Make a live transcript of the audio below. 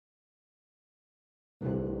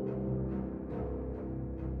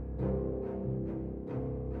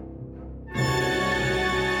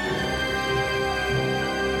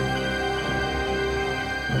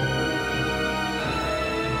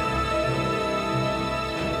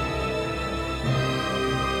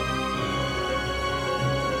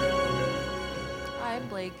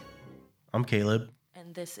Blake. I'm Caleb.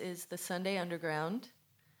 And this is the Sunday Underground.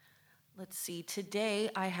 Let's see.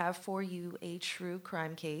 Today I have for you a true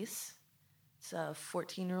crime case. It's a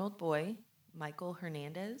 14-year-old boy, Michael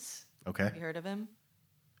Hernandez. Okay. Have you heard of him?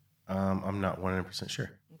 I'm not 100%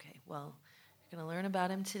 sure. Okay, well, you're going to learn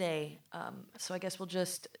about him today. So I guess we'll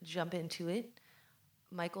just jump into it.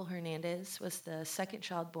 Michael Hernandez was the second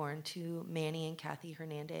child born to Manny and Kathy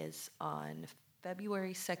Hernandez on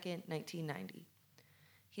February 2nd, 1990.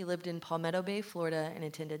 He lived in Palmetto Bay, Florida, and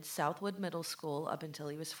attended Southwood Middle School up until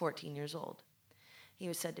he was 14 years old. He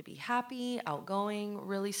was said to be happy, outgoing,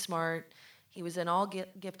 really smart. He was in all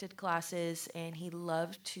gifted classes, and he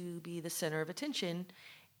loved to be the center of attention.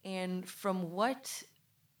 And from what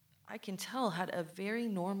I can tell, had a very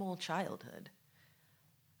normal childhood.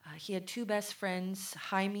 He had two best friends,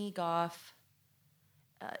 Jaime Goff,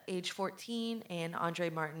 age 14, and Andre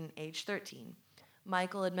Martin, age 13.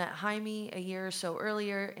 Michael had met Jaime a year or so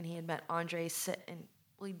earlier, and he had met Andre, and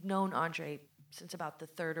we'd known Andre since about the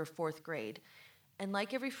third or fourth grade. And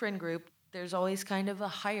like every friend group, there's always kind of a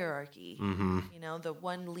hierarchy, the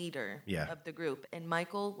one leader of the group. And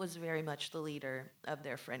Michael was very much the leader of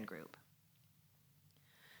their friend group.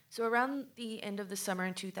 So around the end of the summer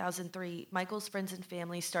in 2003, Michael's friends and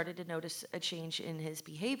family started to notice a change in his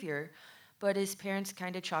behavior, but his parents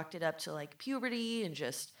kind of chalked it up to like puberty and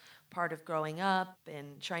just part of growing up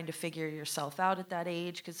and trying to figure yourself out at that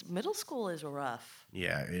age, because middle school is rough.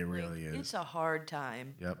 Yeah, it really is. It's a hard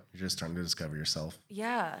time. Yep, you're just trying to discover yourself.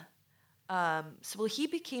 Yeah. So he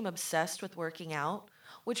became obsessed with working out,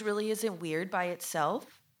 which really isn't weird by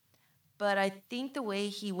itself, but I think the way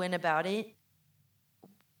he went about it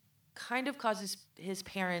kind of causes his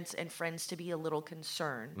parents and friends to be a little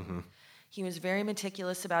concerned. Mm-hmm. He was very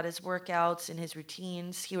meticulous about his workouts and his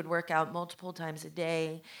routines. He would work out multiple times a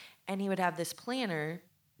day, and he would have this planner.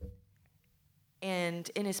 And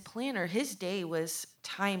in his planner, his day was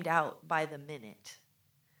timed out by the minute.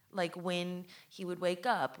 Like when he would wake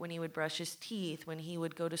up, when he would brush his teeth, when he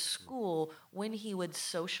would go to school, when he would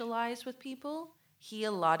socialize with people, he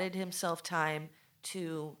allotted himself time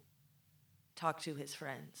to talk to his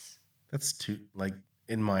friends. That's too,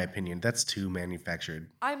 in my opinion, that's too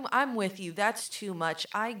manufactured. I'm with you. That's too much.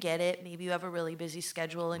 I get it. Maybe you have a really busy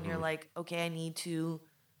schedule and you're like, okay, I need to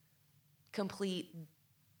complete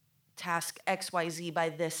task XYZ by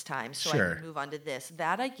this time so I can move on to this.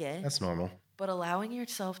 That I get. That's normal. But allowing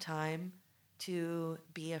yourself time to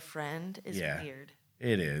be a friend is weird.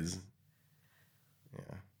 It is.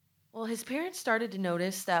 Yeah. Well, his parents started to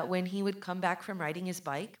notice that when he would come back from riding his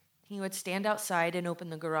bike, he would stand outside and open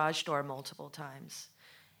the garage door multiple times.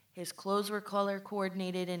 His clothes were color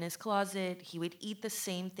coordinated in his closet. He would eat the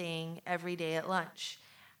same thing every day at lunch.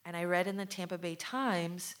 And I read in the Tampa Bay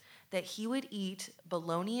Times that he would eat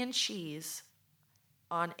bologna and cheese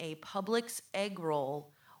on a Publix egg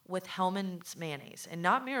roll with Hellmann's mayonnaise. And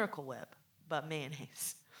not Miracle Whip, but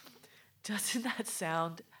mayonnaise. Doesn't that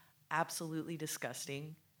sound absolutely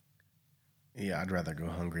disgusting? Yeah, I'd rather go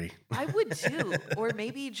hungry. I would too. Or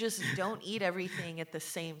maybe just don't eat everything at the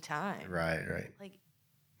same time. Right.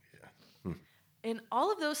 And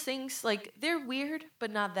all of those things, they're weird, but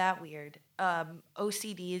not that weird.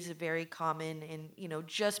 OCD is very common, and,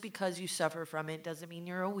 just because you suffer from it doesn't mean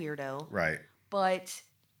you're a weirdo. Right. But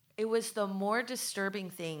it was the more disturbing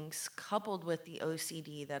things coupled with the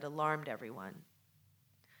OCD that alarmed everyone.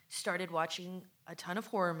 Started watching a ton of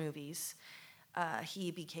horror movies. He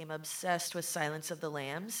became obsessed with Silence of the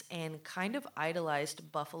Lambs and kind of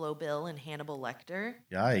idolized Buffalo Bill and Hannibal Lecter.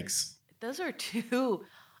 Yikes. Those are two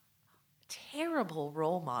terrible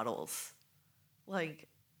role models.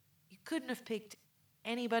 You couldn't have picked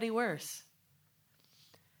anybody worse.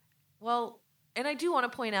 Well, and I do want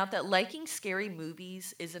to point out that liking scary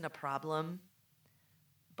movies isn't a problem,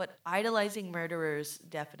 but idolizing murderers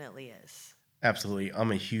definitely is. Absolutely.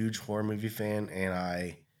 I'm a huge horror movie fan, and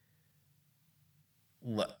I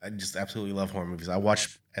just absolutely love horror movies. I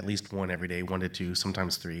watch at least one every day, 1 to 2,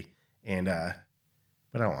 sometimes 3. And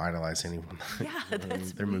but I don't idolize anyone. Yeah,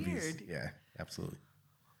 that's their weird. Movies. Yeah, absolutely.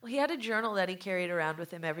 Well, he had a journal that he carried around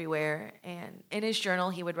with him everywhere, and in his journal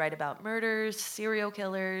he would write about murders, serial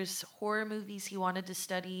killers, horror movies he wanted to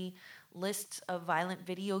study, lists of violent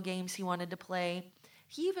video games he wanted to play.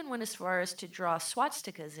 He even went as far as to draw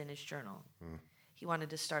swastikas in his journal. He wanted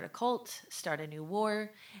to start a cult, start a new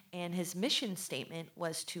war, and his mission statement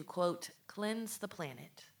was to, quote, cleanse the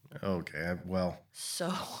planet. Okay, well,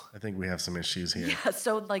 so I think we have some issues here. Yeah,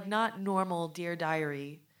 so not normal Dear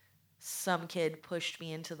Diary. Some kid pushed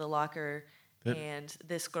me into the locker, and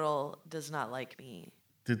this girl does not like me.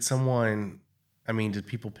 Did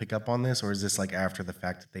people pick up on this, or is this after the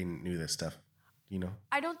fact that they knew this stuff? you know?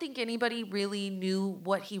 I don't think anybody really knew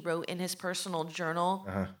what he wrote in his personal journal,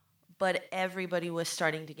 but everybody was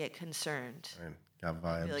starting to get concerned. And got Be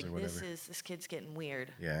vibes like, or whatever. this kid's getting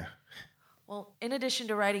weird. Yeah. Well, in addition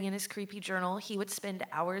to writing in his creepy journal, he would spend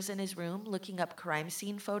hours in his room looking up crime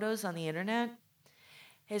scene photos on the internet.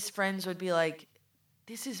 His friends would be like,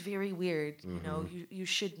 this is very weird. You know, you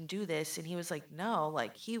shouldn't do this. And he was like, no,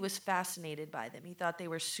 like he was fascinated by them. He thought they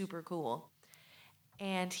were super cool.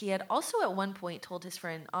 And he had also at one point told his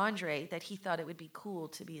friend Andre that he thought it would be cool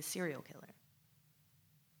to be a serial killer.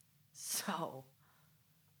 So,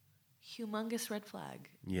 humongous red flag.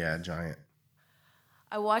 Yeah, giant.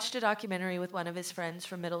 I watched a documentary with one of his friends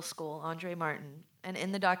from middle school, Andre Martin, and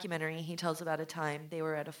in the documentary, he tells about a time they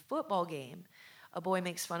were at a football game. A boy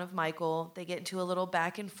makes fun of Michael. They get into a little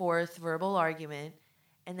back and forth verbal argument,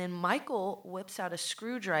 and then Michael whips out a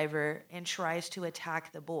screwdriver and tries to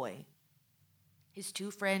attack the boy. His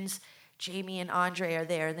two friends, Jamie and Andre, are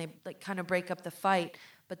there, and they like kind of break up the fight.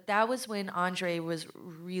 But that was when Andre was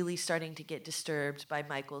really starting to get disturbed by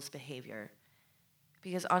Michael's behavior,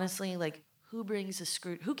 because honestly, like, who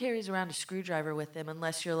carries around a screwdriver with them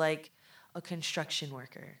unless you're like a construction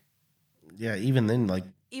worker? Yeah, even then, like,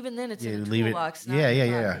 It's yeah, in a leave toolbox. it. Not Yeah, in yeah,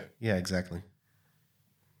 your yeah, pocket. yeah, exactly.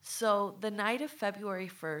 So the night of February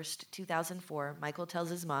 1st, 2004, Michael tells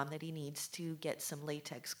his mom that he needs to get some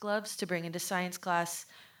latex gloves to bring into science class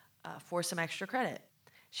for some extra credit.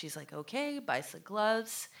 She's like, okay, buys the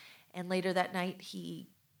gloves. And later that night, he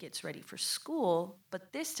gets ready for school.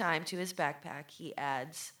 But this time to his backpack, he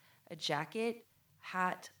adds a jacket,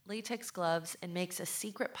 hat, latex gloves, and makes a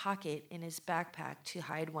secret pocket in his backpack to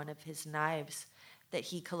hide one of his knives that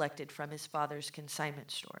he collected from his father's consignment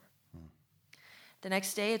store. The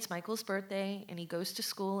next day, it's Michael's birthday, and he goes to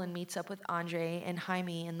school and meets up with Andre and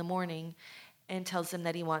Jaime in the morning and tells them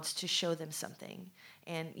that he wants to show them something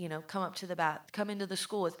and, you know, come into the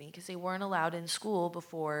school with me, because they weren't allowed in school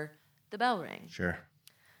before the bell rang. Sure.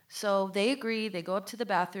 So they agree. They go up to the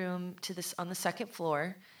bathroom on the second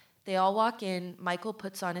floor. They all walk in. Michael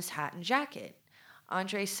puts on his hat and jacket.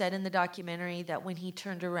 Andre said in the documentary that when he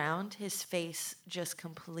turned around, his face just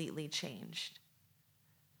completely changed,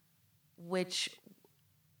 which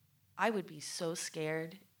I would be so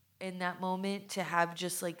scared in that moment to have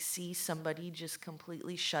just like see somebody just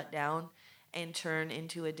completely shut down and turn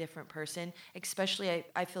into a different person. Especially,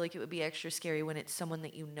 I feel like it would be extra scary when it's someone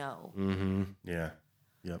that you know. Mm-hmm. Yeah.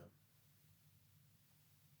 Yep.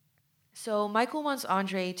 So Michael wants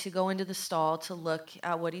Andre to go into the stall to look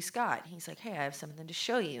at what he's got. He's like, hey, I have something to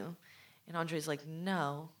show you. And Andre's like,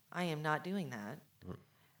 no, I am not doing that.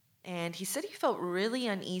 And he said he felt really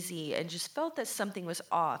uneasy and just felt that something was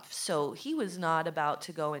off. So he was not about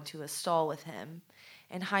to go into a stall with him.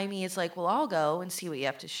 And Jaime is like, well, I'll go and see what you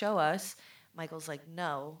have to show us. Michael's like,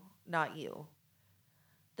 no, not you.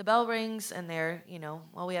 The bell rings and they're,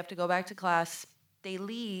 we have to go back to class. They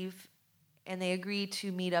leave and they agree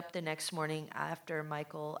to meet up the next morning after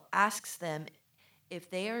Michael asks them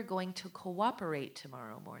if they are going to cooperate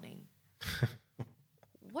tomorrow morning.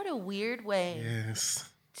 What a weird way. Yes.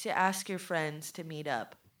 To ask your friends to meet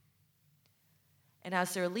up. And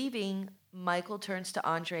as they're leaving, Michael turns to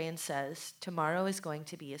Andre and says, tomorrow is going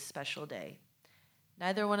to be a special day.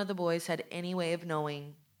 Neither one of the boys had any way of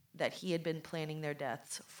knowing that he had been planning their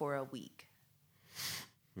deaths for a week.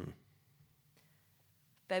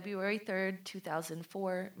 February 3rd,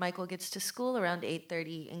 2004, Michael gets to school around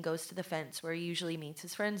 8:30 and goes to the fence where he usually meets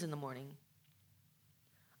his friends in the morning.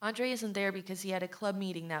 Andre isn't there because he had a club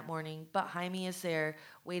meeting that morning, but Jaime is there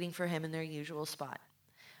waiting for him in their usual spot.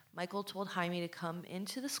 Michael told Jaime to come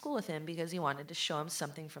into the school with him because he wanted to show him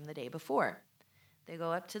something from the day before. They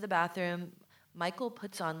go up to the bathroom. Michael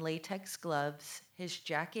puts on latex gloves, his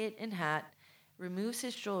jacket and hat, removes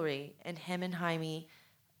his jewelry, and him and Jaime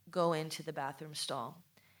go into the bathroom stall.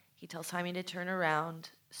 He tells Jaime to turn around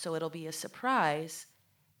so it'll be a surprise,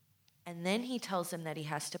 and then he tells him that he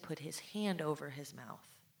has to put his hand over his mouth.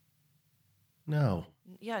 No.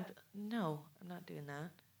 Yeah, no, I'm not doing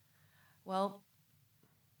that. Well,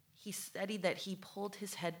 he studied that he pulled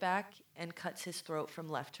his head back and cuts his throat from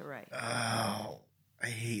left to right. Oh, I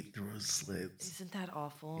hate throat slits. Isn't that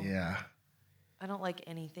awful? Yeah. I don't like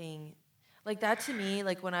anything. Like that to me,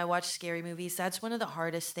 like when I watch scary movies, that's one of the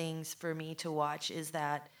hardest things for me to watch is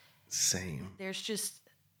that Same. there's just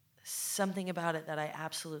something about it that I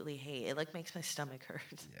absolutely hate. It like makes my stomach hurt.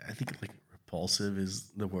 Yeah, I think like repulsive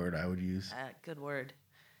is the word I would use. Good word.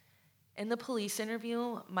 In the police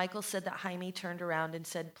interview, Michael said that Jaime turned around and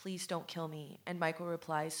said, please don't kill me. And Michael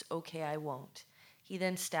replies, okay, I won't. He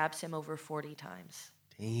then stabs him over 40 times.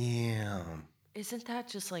 Damn. Isn't that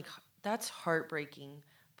just like, that's heartbreaking.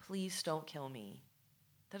 Please don't kill me.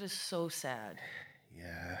 That is so sad.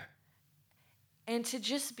 Yeah. And to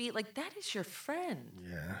just be like, that is your friend.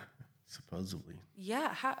 Yeah. Supposedly.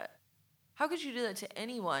 Yeah. How could you do that to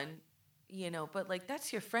anyone? But like,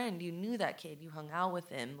 that's your friend. You knew that kid. You hung out with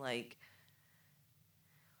him. Like,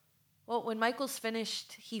 well, when Michael's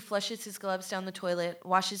finished, he flushes his gloves down the toilet,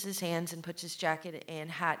 washes his hands, and puts his jacket and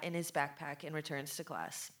hat in his backpack and returns to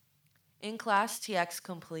class. In class, T acts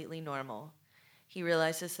completely normal. He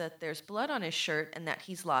realizes that there's blood on his shirt and that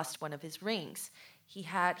he's lost one of his rings. He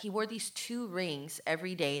wore these 2 rings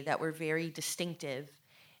every day that were very distinctive,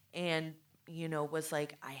 and was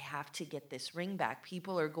like, I have to get this ring back.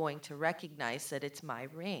 People are going to recognize that it's my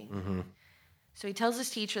ring. Mm-hmm. So he tells his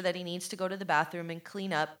teacher that he needs to go to the bathroom and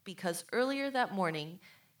clean up because earlier that morning,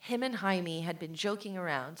 him and Jaime had been joking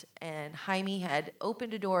around, and Jaime had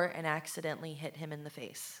opened a door and accidentally hit him in the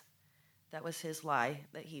face. That was his lie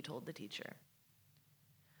that he told the teacher.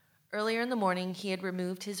 Earlier in the morning, he had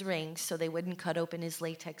removed his rings so they wouldn't cut open his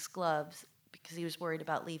latex gloves because he was worried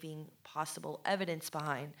about leaving possible evidence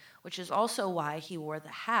behind, which is also why he wore the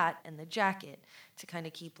hat and the jacket to kind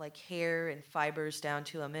of keep like hair and fibers down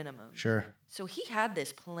to a minimum. Sure. So he had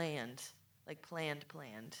this planned.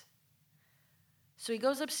 So he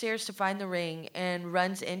goes upstairs to find the ring and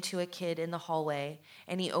runs into a kid in the hallway,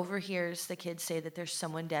 and he overhears the kid say that there's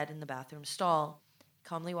someone dead in the bathroom stall. He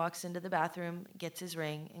calmly walks into the bathroom, gets his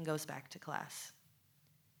ring, and goes back to class.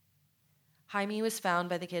 Jaime was found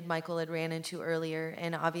by the kid Michael had ran into earlier,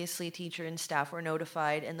 and obviously teacher and staff were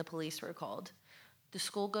notified and the police were called. The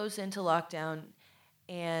school goes into lockdown,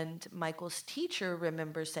 and Michael's teacher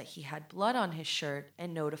remembers that he had blood on his shirt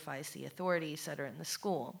and notifies the authorities that are in the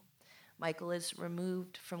school. Michael is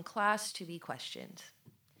removed from class to be questioned.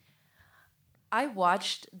 I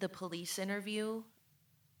watched the police interview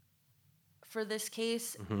for this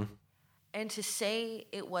case, Mm-hmm. and to say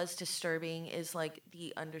it was disturbing is like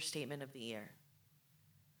the understatement of the year.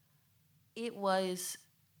 It was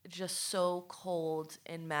just so cold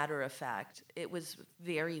and matter of fact. It was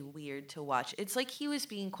very weird to watch. It's like he was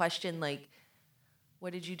being questioned, like,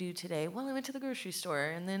 what did you do today? Well, I went to the grocery store,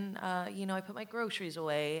 and then, I put my groceries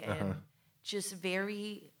away, and just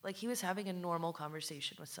very, like, he was having a normal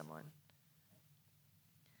conversation with someone.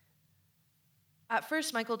 At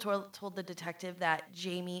first, Michael told the detective that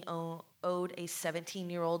Jamie owed a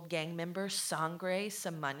 17-year-old gang member, Sangre,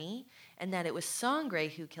 some money, and that it was Sangre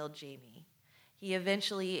who killed Jamie. He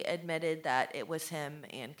eventually admitted that it was him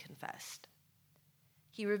and confessed.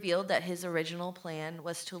 He revealed that his original plan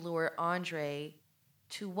was to lure Andre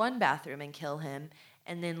to one bathroom and kill him,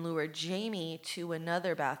 and then lure Jamie to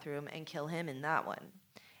another bathroom and kill him in that one.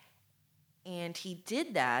 And he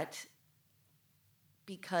did that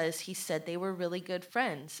because he said they were really good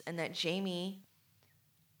friends and that Jamie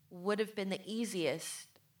would have been the easiest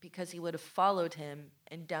because he would have followed him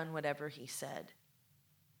and done whatever he said.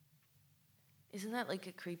 Isn't that like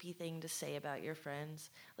a creepy thing to say about your friends?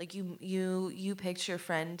 Like you picked your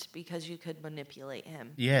friend because you could manipulate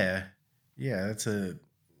him. Yeah. Yeah,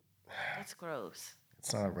 That's gross.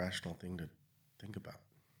 it's not a rational thing to think about.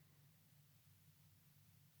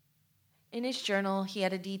 In his journal, he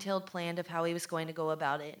had a detailed plan of how he was going to go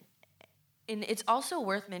about it. And it's also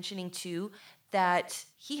worth mentioning, too, that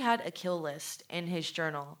he had a kill list in his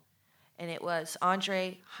journal. And it was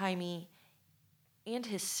Andre, Jaime, and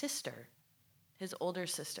his sister, his older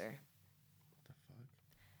sister. What the fuck?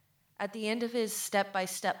 At the end of his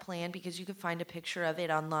step-by-step plan, because you could find a picture of it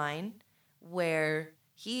online, where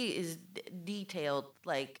he is detailed,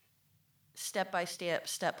 like,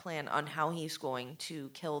 step-by-step plan on how he's going to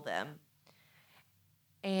kill them.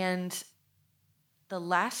 And the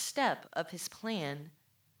last step of his plan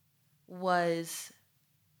was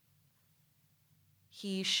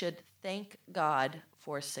he should thank God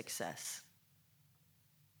for success.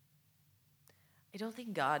 I don't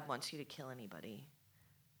think God wants you to kill anybody.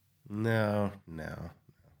 No.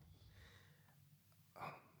 Oh,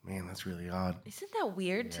 man, that's really odd. Isn't that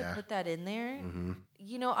weird to Yeah. put that in there?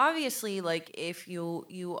 Mm-hmm. Obviously, like, if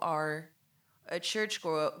you are a church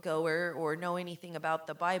goer or know anything about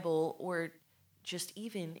the Bible or just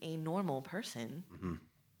even a normal person, Mm-hmm.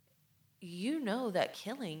 you know that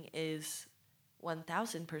killing is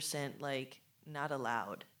 1,000% like not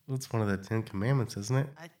allowed. Well, it's one of the 10 Commandments, isn't it?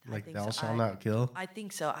 I Like, think thou so. shalt not kill. I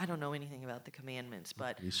think so. I don't know anything about the commandments,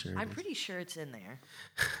 but Pretty sure it I'm is. pretty sure it's in there.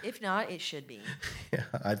 If not, it should be. Yeah,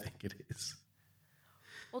 I think it is.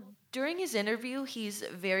 Well, during his interview, he's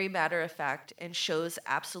very matter of fact and shows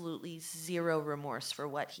absolutely zero remorse for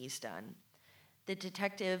what he's done. The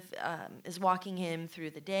detective is walking him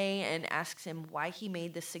through the day and asks him why he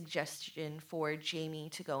made the suggestion for Jamie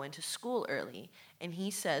to go into school early. And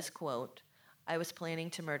he says, quote, I was planning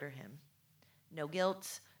to murder him. No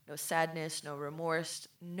guilt, no sadness, no remorse,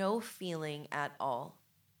 no feeling at all.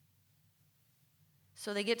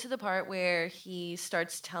 So they get to the part where he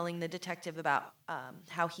starts telling the detective about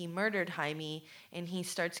how he murdered Jaime, and he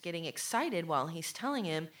starts getting excited while he's telling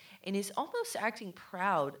him, and is almost acting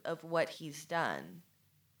proud of what he's done.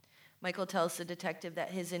 Michael tells the detective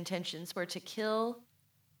that his intentions were to kill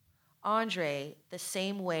Andre the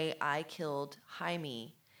same way I killed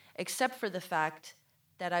Jaime, except for the fact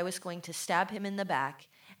that I was going to stab him in the back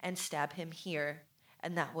and stab him here,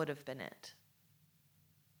 and that would have been it.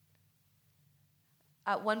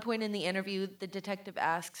 At one point in the interview, the detective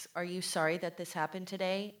asks, "Are you sorry that this happened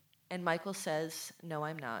today?" And Michael says, "No,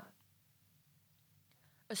 I'm not."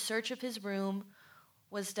 A search of his room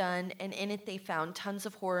was done, and in it they found tons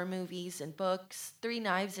of horror movies and books, 3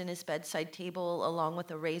 knives in his bedside table, along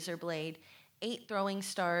with a razor blade, 8 throwing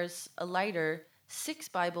stars, a lighter, 6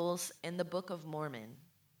 Bibles, and the Book of Mormon.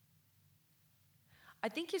 I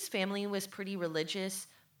think his family was pretty religious,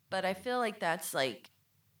 but I feel like that's like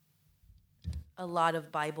a lot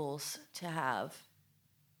of Bibles to have.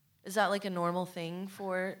 Is that like a normal thing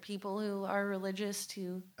for people who are religious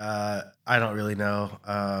to? I don't really know.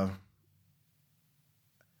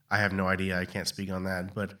 I have no idea. I can't speak on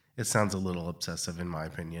that, but it sounds a little obsessive in my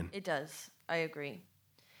opinion. It does. I agree.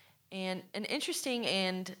 And an interesting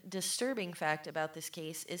and disturbing fact about this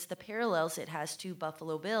case is the parallels it has to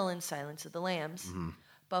Buffalo Bill in Silence of the Lambs. Mm-hmm.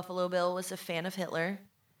 Buffalo Bill was a fan of Hitler.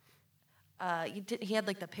 He had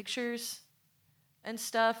like the pictures and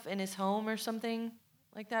stuff in his home or something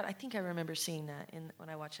like that. I think I remember seeing that when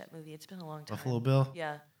I watched that movie. It's been a long time. Buffalo Bill?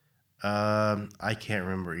 Yeah. I can't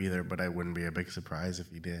remember either, but I wouldn't be a big surprise if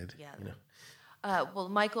he did. Yeah. You know? Well,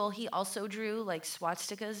 Michael, he also drew like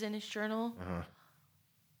swastikas in his journal. Uh-huh.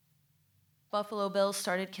 Buffalo Bill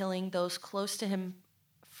started killing those close to him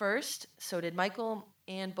first. So did Michael,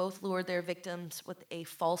 and both lured their victims with a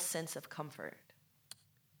false sense of comfort.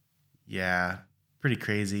 Yeah, pretty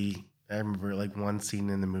crazy. I remember like one scene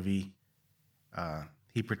in the movie.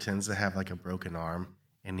 He pretends to have like a broken arm,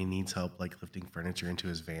 and he needs help like lifting furniture into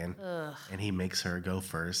his van. Ugh. And he makes her go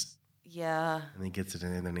first. Yeah. And he gets it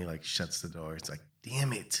in, and then he like shuts the door. It's like,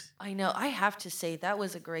 damn it. I know. I have to say that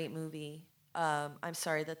was a great movie. I'm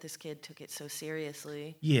sorry that this kid took it so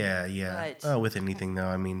seriously. Yeah. But with anything though,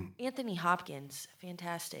 I mean, Anthony Hopkins,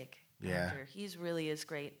 fantastic Yeah. actor. He's really is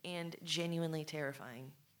great and genuinely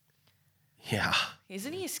terrifying. yeah,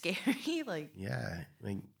 Isn't he scary? Like,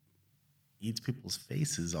 like eats people's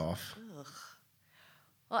faces off. ugh.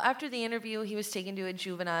 Well, after the interview, he was taken to a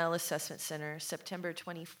juvenile assessment center September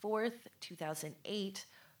 24th, 2008.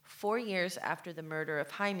 4 years after the murder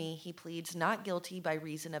of Jaime, he pleads not guilty by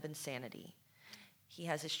reason of insanity. He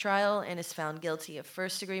has his trial and is found guilty of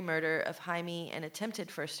first-degree murder of Jaime and attempted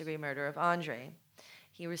first-degree murder of Andre.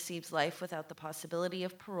 He receives life without the possibility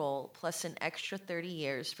of parole, plus an extra 30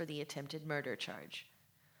 years for the attempted murder charge.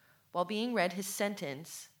 While being read his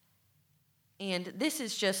sentence, and this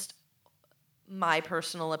is just my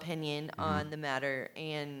personal opinion on the matter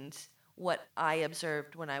and what I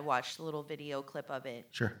observed when I watched the little video clip of it.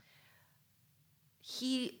 Sure.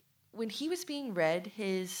 When he was being read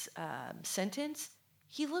his sentence,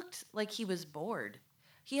 he looked like he was bored.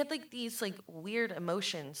 He had like these like weird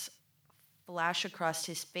emotions flash across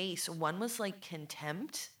his face. One was like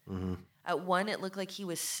contempt. Mm-hmm. At one, it looked like he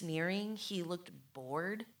was sneering. He looked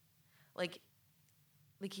bored. Like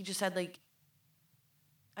he just had like,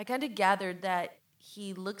 I kind of gathered that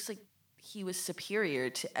he looks like he was superior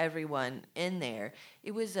to everyone in there.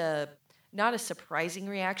 It was not a surprising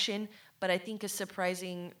reaction, but I think a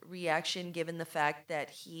surprising reaction given the fact that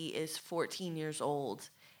he is 14 years old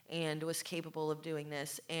and was capable of doing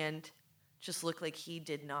this and just looked like he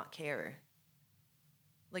did not care.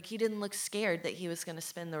 Like, he didn't look scared that he was going to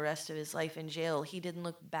spend the rest of his life in jail. He didn't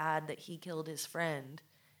look bad that he killed his friend.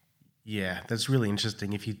 Yeah, that's really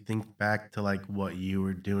interesting. If you think back to like what you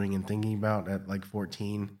were doing and thinking about at like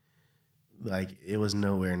 14, like it was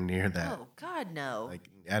nowhere near that. Oh, God, no. Like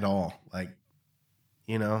at all. Like,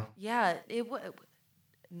 you know? Yeah, it was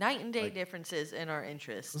night and day Like, differences in our it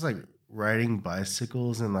interests. was like riding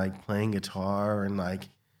bicycles and like playing guitar and like,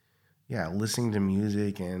 yeah, listening to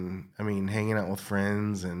music and I mean, hanging out with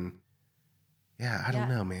friends and I don't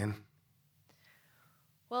know, man.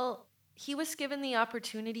 Well, he was given the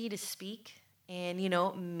opportunity to speak and,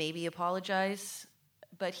 maybe apologize,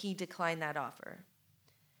 but he declined that offer.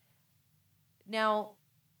 Now,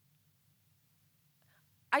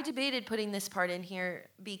 I debated putting this part in here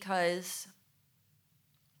because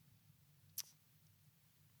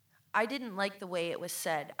I didn't like the way it was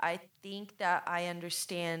said. I think that I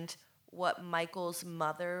understand what Michael's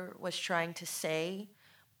mother was trying to say,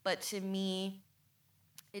 but to me,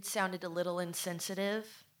 it sounded a little insensitive.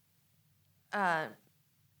 Uh,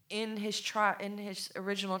 in his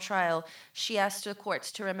original trial, she asked the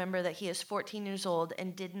courts to remember that he is 14 years old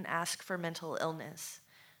and didn't ask for mental illness.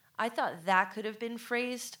 I thought that could have been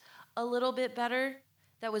phrased a little bit better.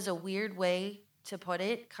 That was a weird way to put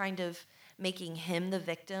it, kind of making him the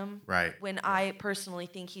victim. Right. When I personally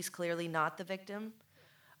think he's clearly not the victim.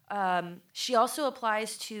 She also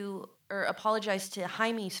apologized to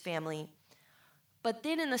Jaime's family, but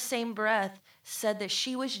then in the same breath said that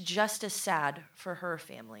she was just as sad for her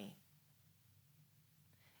family.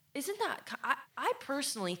 Isn't that... I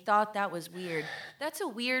personally thought that was weird. That's a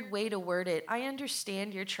weird way to word it. I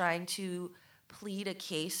understand you're trying to plead a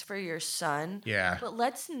case for your son. Yeah. But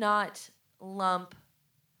let's not lump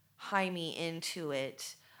Jaime into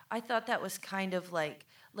it. I thought that was kind of like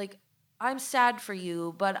I'm sad for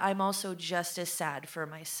you, but I'm also just as sad for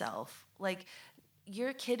myself. Like,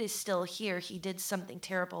 your kid is still here. He did something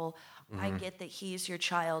terrible. I get that he's your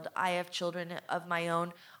child. I have children of my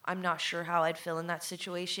own. I'm not sure how I'd feel in that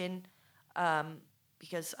situation,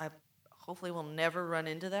 because I hopefully will never run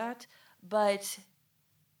into that. But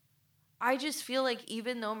I just feel like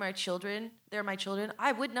even though they're my children,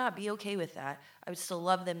 I would not be okay with that. I would still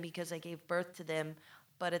love them because I gave birth to them.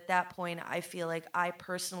 But at that point, I feel like I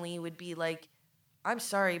personally would be like, I'm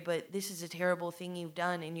sorry, but this is a terrible thing you've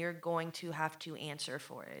done, and you're going to have to answer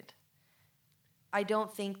for it. I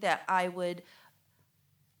don't think that I would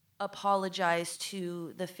apologize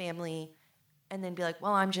to the family and then be like,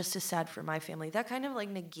 well, I'm just as sad for my family. That kind of like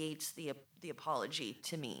negates the apology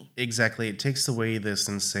to me. Exactly. It takes away the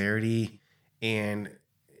sincerity, and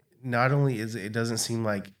not only it doesn't seem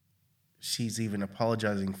like she's even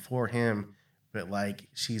apologizing for him, but like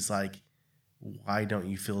she's like, why don't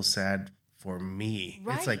you feel sad for me?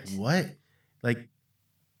 Right. It's like, what? Like,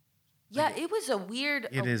 yeah, it was a weird...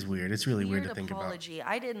 It is weird. It's really weird to think about. Apology.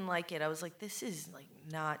 I didn't like it. I was like, this is like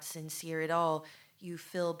not sincere at all. You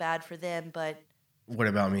feel bad for them, but... What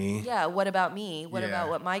about me? Yeah, what about me? What Yeah. about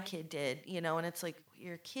what my kid did? And it's like,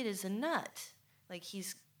 your kid is a nut. Like,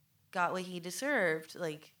 he's got what he deserved.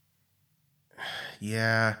 Like...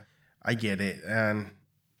 Yeah, I get it. And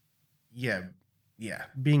yeah,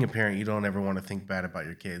 being a parent, you don't ever want to think bad about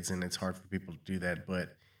your kids, and it's hard for people to do that. But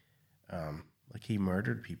like, he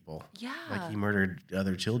murdered people. Yeah. Like, he murdered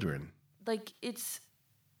other children. Like, it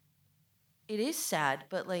is sad,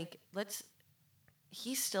 but like,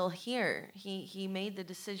 he's still here. He made the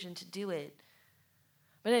decision to do it.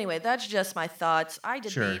 But anyway, that's just my thoughts. I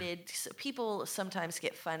debated. Sure. People sometimes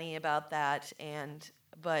get funny about that,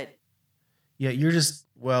 but yeah, you're just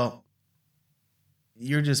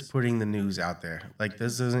putting the news out there. Like,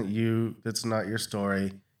 this isn't you. That's not your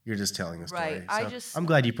story. You're just telling the story. Right. So I'm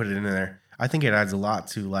glad you put it in there. I think it adds a lot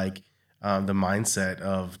to like the mindset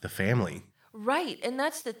of the family. Right, and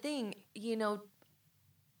that's the thing,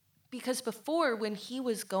 because before, when he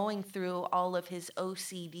was going through all of his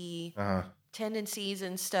OCD tendencies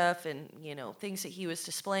and stuff, and things that he was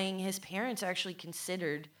displaying, his parents actually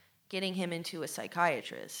considered getting him into a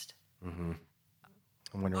psychiatrist. Mm-hmm.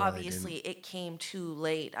 I wonder why Obviously, it came too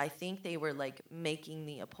late. I think they were like making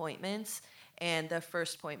the appointments, and the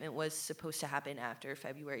first appointment was supposed to happen after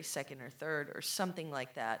February 2nd or 3rd or something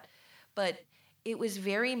like that. But it was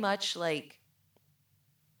very much like,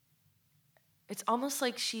 it's almost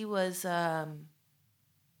like she was,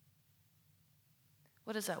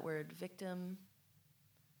 what is that word? Victim?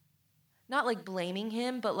 Not like blaming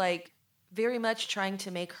him, but like very much trying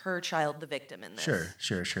to make her child the victim in this.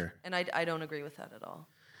 Sure. And I don't agree with that at all.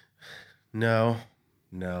 No,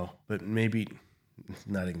 but maybe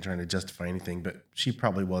not even trying to justify anything, but she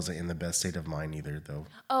probably wasn't in the best state of mind either, though.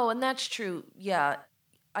 Oh, and that's true. Yeah.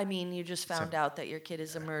 I mean, you just found out that your kid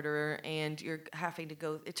is a murderer, and you're having to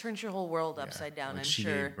go... It turns your whole world upside down, like I'm she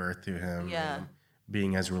sure. Gave birth to him. Yeah.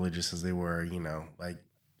 Being as religious as they were, like,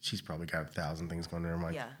 she's probably got 1,000 things going on.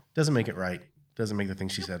 Like, yeah. Doesn't make it right. Doesn't make the thing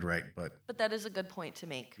she said right, but... But that is a good point to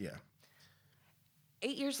make. Yeah.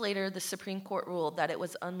 8 years later, the Supreme Court ruled that it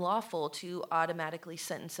was unlawful to automatically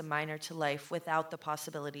sentence a minor to life without the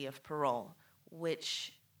possibility of parole,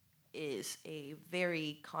 which is a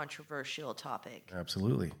very controversial topic.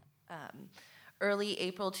 Absolutely. Early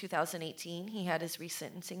April 2018, he had his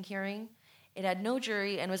resentencing hearing. It had no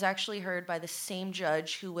jury and was actually heard by the same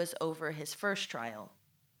judge who was over his first trial.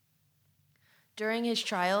 During his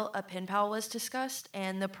trial, a pen pal was discussed,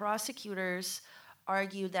 and the prosecutors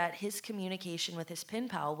argued that his communication with his pen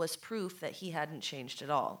pal was proof that he hadn't changed at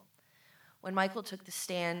all. When Michael took the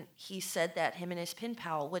stand, he said that him and his pen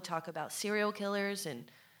pal would talk about serial killers and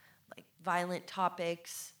like violent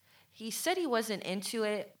topics. He said he wasn't into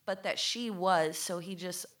it, but that she was, so he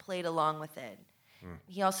just played along with it.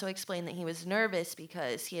 He also explained that he was nervous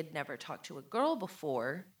because he had never talked to a girl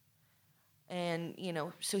before. And,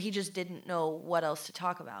 so he just didn't know what else to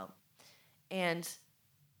talk about. And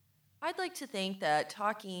I'd like to think that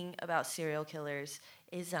talking about serial killers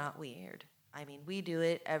is not weird. I mean, we do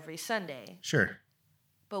it every Sunday. Sure.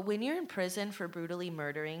 But when you're in prison for brutally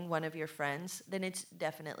murdering one of your friends, then it's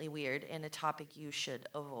definitely weird and a topic you should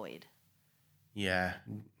avoid. Yeah.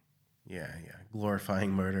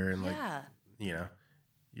 Glorifying murder and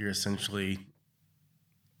you're essentially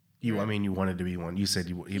you wanted to be one. You said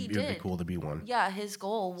it would be cool to be one. Yeah, his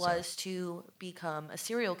goal was to become a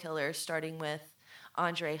serial killer, starting with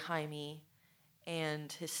Andre Jaime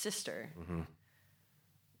and his sister. Mm-hmm.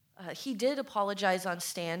 He did apologize on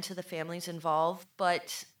stand to the families involved,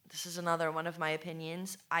 but this is another one of my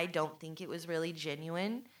opinions. I don't think it was really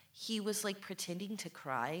genuine. He was pretending to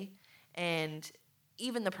cry, and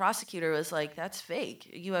even the prosecutor was like, "That's fake.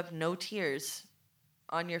 You have no tears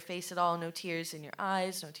on your face at all, no tears in your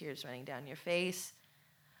eyes, no tears running down your face."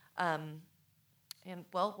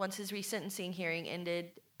 Once his resentencing hearing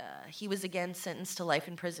ended, he was again sentenced to life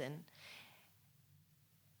in prison.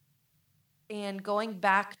 And going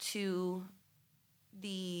back to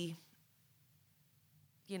the,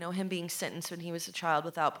 him being sentenced when he was a child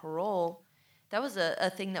without parole, that was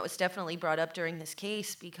a thing that was definitely brought up during this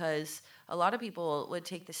case, because a lot of people would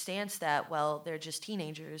take the stance that, well, they're just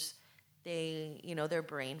teenagers. They, their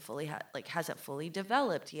brain hasn't fully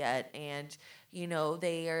developed yet, and,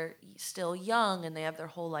 they are still young and they have their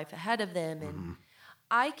whole life ahead of them. And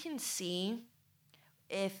I can see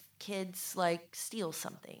if kids steal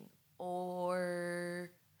something, or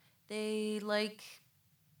they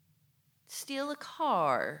steal a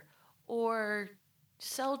car, or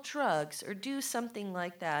sell drugs, or do something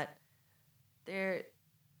like that.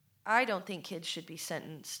 I don't think kids should be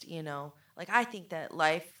sentenced, I think that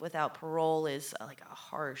life without parole is a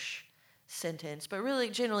harsh sentence, but really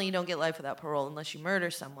generally you don't get life without parole unless you murder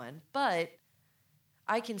someone. But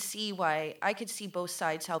I could see both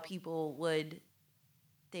sides, how people would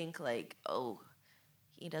think oh,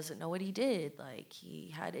 he doesn't know what he did,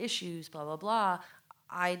 he had issues, blah blah blah.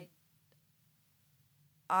 I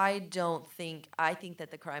think that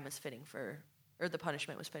the crime is fitting or the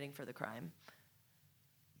punishment was fitting for the crime.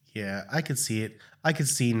 Yeah, I could see it. I could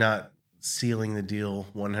see not sealing the deal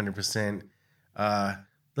 100%.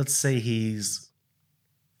 Let's say he's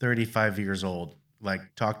 35 years old.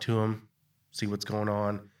 Talk to him, see what's going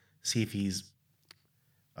on, see if he's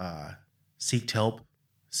seeked help,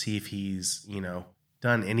 see if he's,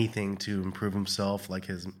 done anything to improve himself,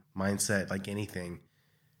 his mindset, anything.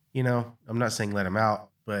 I'm not saying let him out,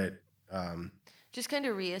 but just kind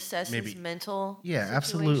of reassess his mental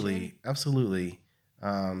situation. Absolutely.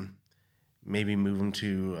 Maybe move him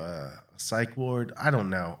to a psych ward. I don't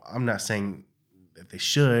know. I'm not saying that they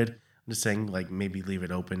should. I'm just saying maybe leave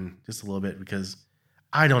it open just a little bit, because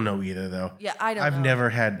I don't know either, though. Yeah, I don't know. I've never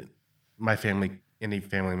had any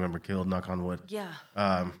family member killed, knock on wood. Yeah.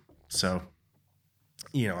 So,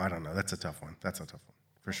 I don't know. That's a tough one.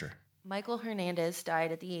 For sure. Michael Hernandez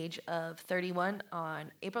died at the age of 31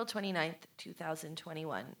 on April 29th,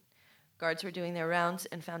 2021. Guards were doing their rounds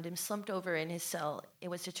and found him slumped over in his cell. It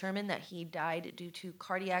was determined that he died due to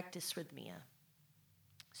cardiac dysrhythmia.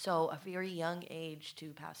 So a very young age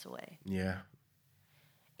to pass away. Yeah.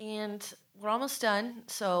 And we're almost done,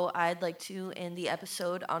 so I'd like to end the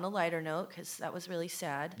episode on a lighter note, because that was really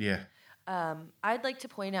sad. Yeah. I'd like to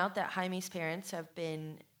point out that Jaime's parents have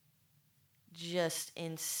been just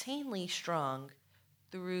insanely strong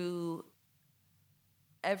through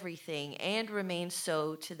everything, and remain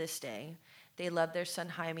so to this day. They loved their son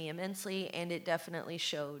Jaime immensely, and it definitely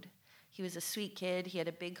showed. He was a sweet kid. He had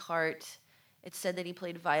a big heart. It's said that he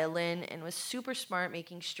played violin and was super smart,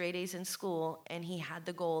 making straight A's in school, and he had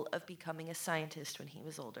the goal of becoming a scientist when he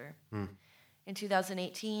was older. In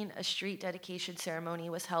 2018, a street dedication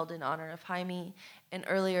ceremony was held in honor of Jaime, and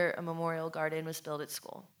earlier a memorial garden was built at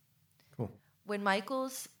school. Cool. When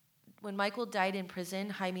Michael died in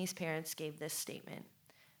prison, Jaime's parents gave this statement.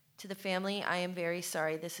 To the family, I am very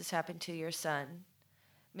sorry this has happened to your son.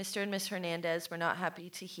 Mr. and Miss Hernandez, we're not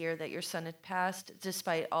happy to hear that your son had passed.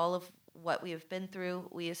 Despite all of what we have been through,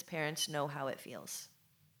 we as parents know how it feels.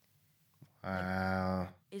 Wow.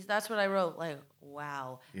 That's what I wrote.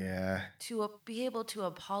 Wow. Yeah. To be able to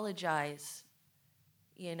apologize,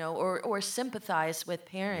 or sympathize with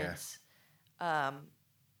parents,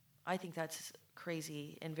 I think that's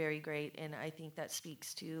crazy and very great, and I think that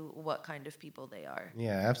speaks to what kind of people they are.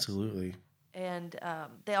 Yeah, absolutely. And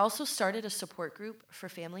they also started a support group for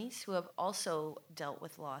families who have also dealt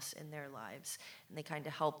with loss in their lives. And they kind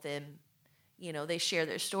of help them, they share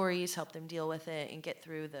their stories, help them deal with it, and get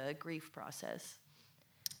through the grief process.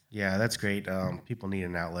 Yeah, that's great. People need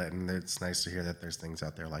an outlet, and it's nice to hear that there's things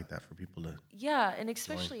out there like that for people to Yeah, and join.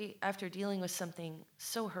 especially after dealing with something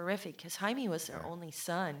so horrific, because Jaime was their only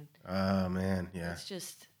son. Oh, man, yeah. It's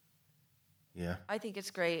just, Yeah. I think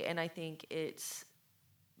it's great, and I think it's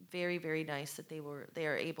very, very nice that they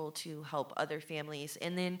are able to help other families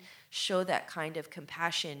and then show that kind of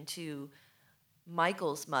compassion to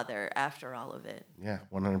Michael's mother after all of it. Yeah,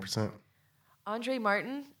 100%. Andre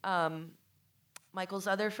Martin, Michael's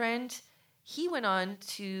other friend, he went on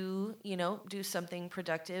to, do something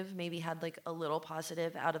productive, maybe had like a little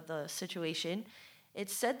positive out of the situation.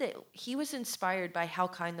 It's said that he was inspired by how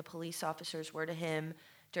kind the police officers were to him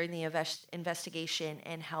during the investigation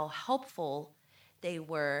and how helpful they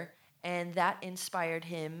were. And that inspired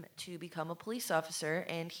him to become a police officer.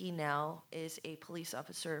 And he now is a police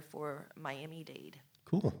officer for Miami-Dade.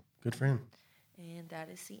 Cool. Good for him. And that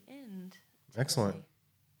is the end. Excellent. Today.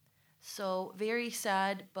 So very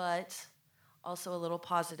sad, but also a little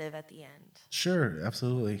positive at the end. Sure,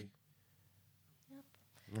 absolutely. Yep.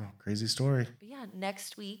 Oh, crazy story. But yeah,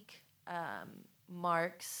 next week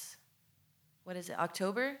marks, what is it,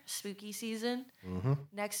 October? Spooky season. Mm-hmm.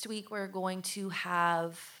 Next week we're going to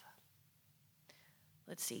have,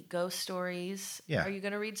 let's see, ghost stories. Yeah. Are you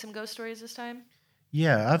going to read some ghost stories this time?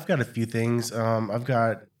 Yeah, I've got a few things. I've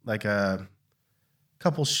got like a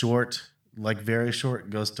couple short, like very short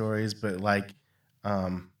ghost stories, but like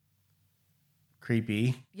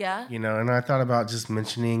creepy. Yeah. And I thought about just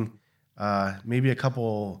mentioning maybe a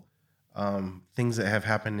couple things that have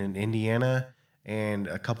happened in Indiana and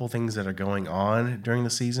a couple things that are going on during the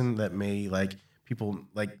season that may like people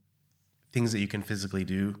like things that you can physically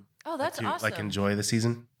do. Oh, that's to, awesome. Like enjoy the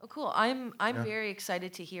season. Oh, cool. I'm very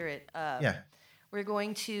excited to hear it. Yeah. We're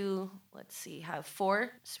going to, let's see, have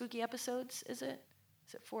 4 spooky episodes, is it?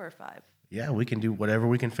 Is it 4 or 5? Yeah, we can do whatever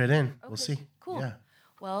we can fit in. Okay, We'll see. Cool. Yeah.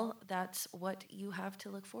 Well, that's what you have to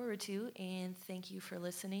look forward to, and thank you for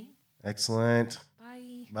listening. Excellent.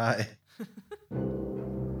 Bye. Bye.